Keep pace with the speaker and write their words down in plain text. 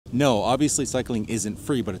No, obviously cycling isn't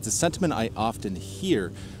free, but it's a sentiment I often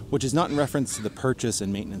hear, which is not in reference to the purchase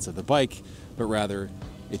and maintenance of the bike, but rather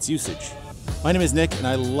its usage. My name is Nick, and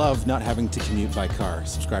I love not having to commute by car.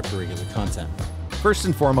 Subscribe for regular content. First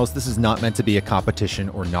and foremost, this is not meant to be a competition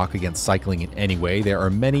or knock against cycling in any way. There are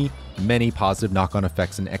many positive knock-on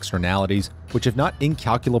effects and externalities, which if not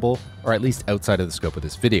incalculable, are at least outside of the scope of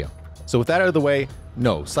this video. So with that out of the way,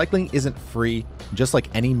 no, cycling isn't free. Just like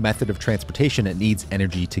any method of transportation, it needs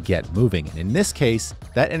energy to get moving. And in this case,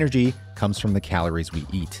 that energy comes from the calories we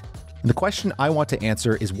eat. And the question I want to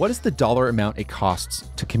answer is, what is the dollar amount it costs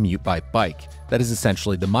to commute by bike? That is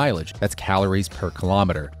essentially the mileage. That's calories per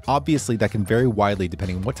kilometer. Obviously, that can vary widely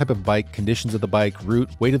depending on what type of bike, conditions of the bike, route,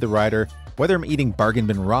 weight of the rider, whether I'm eating bargain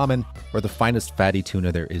bin ramen or the finest fatty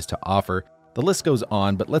tuna there is to offer. The list goes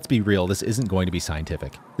on, but let's be real, this isn't going to be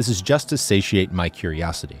scientific. This is just to satiate my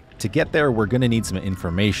curiosity. To get there, we're going to need some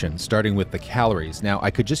information, starting with the calories. Now,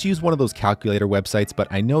 I could just use one of those calculator websites, but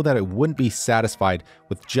I know that I wouldn't be satisfied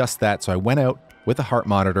with just that, so I went out with a heart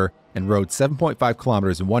monitor and rode 7.5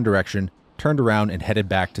 kilometers in one direction, turned around and headed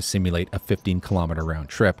back to simulate a 15-kilometer round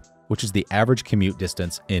trip, which is the average commute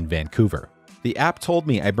distance in Vancouver. The app told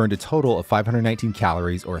me I burned a total of 519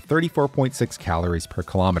 calories or 34.6 calories per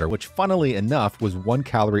kilometer, which funnily enough was 1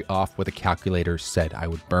 calorie off what the calculator said I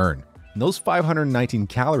would burn. And those 519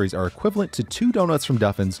 calories are equivalent to 2 donuts from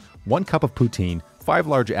Duffins, 1 cup of poutine, 5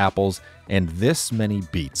 large apples, and this many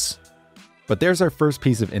beets. But there's our first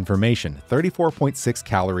piece of information, 34.6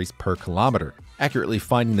 calories per kilometer. Accurately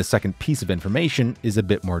finding the second piece of information is a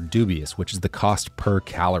bit more dubious, which is the cost per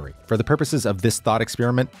calorie. For the purposes of this thought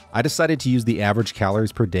experiment, I decided to use the average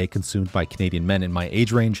calories per day consumed by Canadian men in my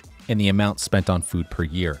age range and the amount spent on food per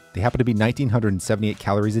year. They happen to be 1,978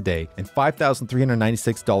 calories a day and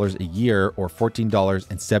 $5,396 a year, or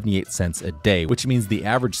 $14.78 a day, which means the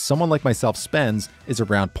average someone like myself spends is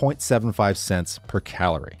around 0.75 cents per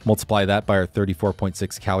calorie. Multiply that by our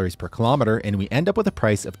 34.6 calories per kilometer, and we end up with a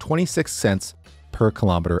price of 26 cents per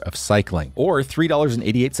kilometer of cycling, or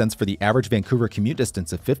 $3.88 for the average Vancouver commute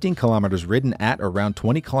distance of 15 kilometers ridden at around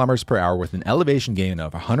 20 kilometers per hour with an elevation gain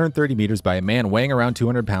of 130 meters by a man weighing around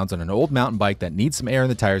 200 pounds on an old mountain bike that needs some air in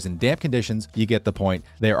the tires in damp conditions. You get the point.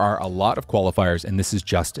 There are a lot of qualifiers, and this is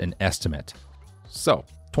just an estimate. So,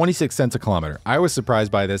 26 cents a kilometer. I was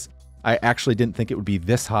surprised by this. I actually didn't think it would be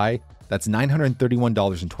this high. That's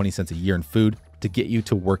 $931.20 a year in food to get you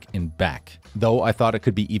to work and back. Though I thought it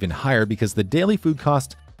could be even higher because the daily food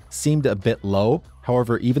cost seemed a bit low.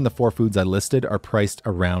 However, even the 4 foods I listed are priced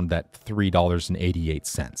around that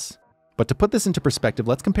 $3.88. But to put this into perspective,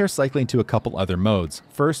 let's compare cycling to a couple other modes.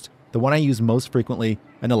 First, the one I use most frequently,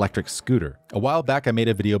 an electric scooter. A while back, I made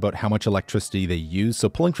a video about how much electricity they use. So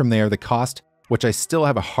pulling from there, the cost, which I still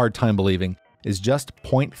have a hard time believing, is just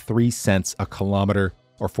 0.3 cents a kilometer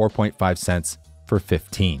or 4.5 cents for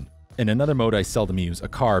 15. In another mode I seldom use, a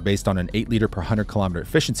car, based on an 8 liter per 100 kilometer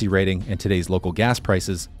efficiency rating and today's local gas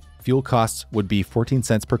prices, fuel costs would be 14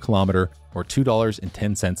 cents per kilometer or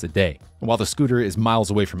 $2.10 a day. And while the scooter is miles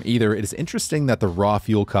away from either, it is interesting that the raw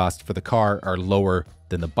fuel costs for the car are lower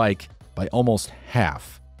than the bike by almost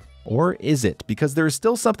half. Or is it? Because there is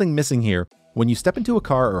still something missing here. When you step into a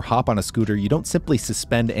car or hop on a scooter, you don't simply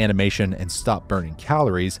suspend animation and stop burning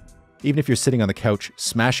calories. Even if you're sitting on the couch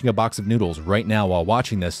smashing a box of noodles right now while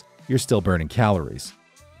watching this, you're still burning calories.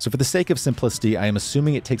 So for the sake of simplicity, I am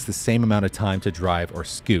assuming it takes the same amount of time to drive or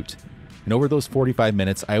scoot. And over those 45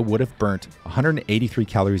 minutes, I would have burnt 183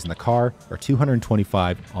 calories in the car or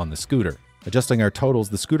 225 on the scooter. Adjusting our totals,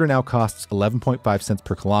 the scooter now costs 11.5 cents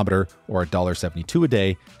per kilometer or $1.72 a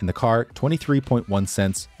day, and the car 23.1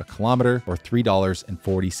 cents a kilometer or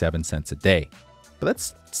 $3.47 a day. But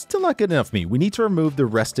that's still not good enough for me. We need to remove the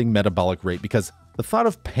resting metabolic rate because the thought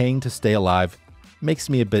of paying to stay alive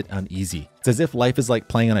makes me a bit uneasy. It's as if life is like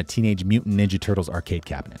playing on a Teenage Mutant Ninja Turtles arcade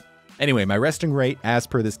cabinet. Anyway, my resting rate, as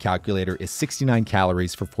per this calculator, is 69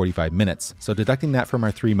 calories for 45 minutes. So deducting that from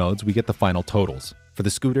our 3 modes, we get the final totals. For the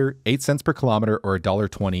scooter, 8 cents per kilometer or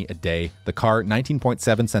 $1.20 a day. The car,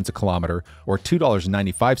 19.7 cents a kilometer or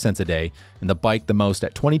 $2.95 a day. And the bike, the most,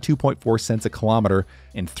 at 22.4 cents a kilometer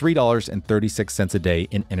and $3.36 a day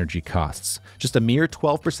in energy costs. Just a mere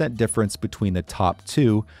 12% difference between the top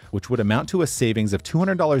 2, which would amount to a savings of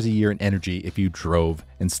 $200 a year in energy if you drove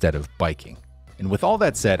instead of biking. And with all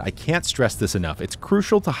that said, I can't stress this enough. It's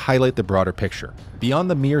crucial to highlight the broader picture. Beyond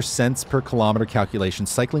the mere cents per kilometer calculation,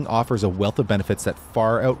 cycling offers a wealth of benefits that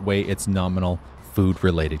far outweigh its nominal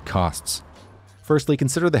food-related costs. Firstly,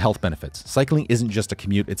 consider the health benefits. Cycling isn't just a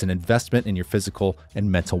commute, it's an investment in your physical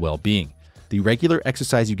and mental well-being. The regular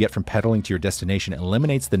exercise you get from pedaling to your destination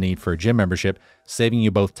eliminates the need for a gym membership, saving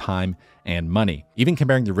you both time and money. Even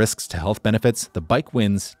comparing the risks to health benefits, the bike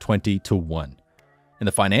wins 20-1. In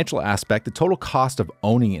the financial aspect, the total cost of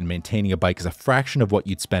owning and maintaining a bike is a fraction of what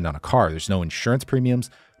you'd spend on a car. There's no insurance premiums,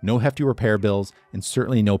 no hefty repair bills, and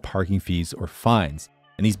certainly no parking fees or fines.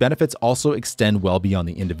 And these benefits also extend well beyond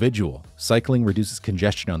the individual. Cycling reduces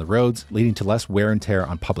congestion on the roads, leading to less wear and tear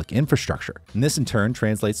on public infrastructure. And this in turn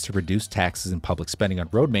translates to reduced taxes and public spending on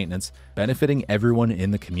road maintenance, benefiting everyone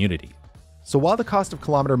in the community. So while the cost of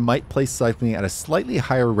kilometer might place cycling at a slightly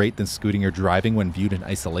higher rate than scooting or driving when viewed in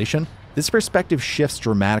isolation, this perspective shifts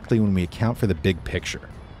dramatically when we account for the big picture.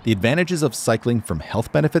 The advantages of cycling, from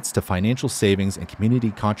health benefits to financial savings and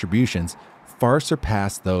community contributions, far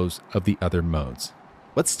surpass those of the other modes.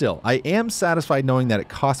 But still, I am satisfied knowing that it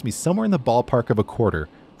costs me somewhere in the ballpark of $0.25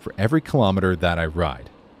 for every kilometer that I ride.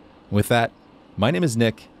 With that, my name is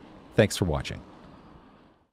Nick. Thanks for watching.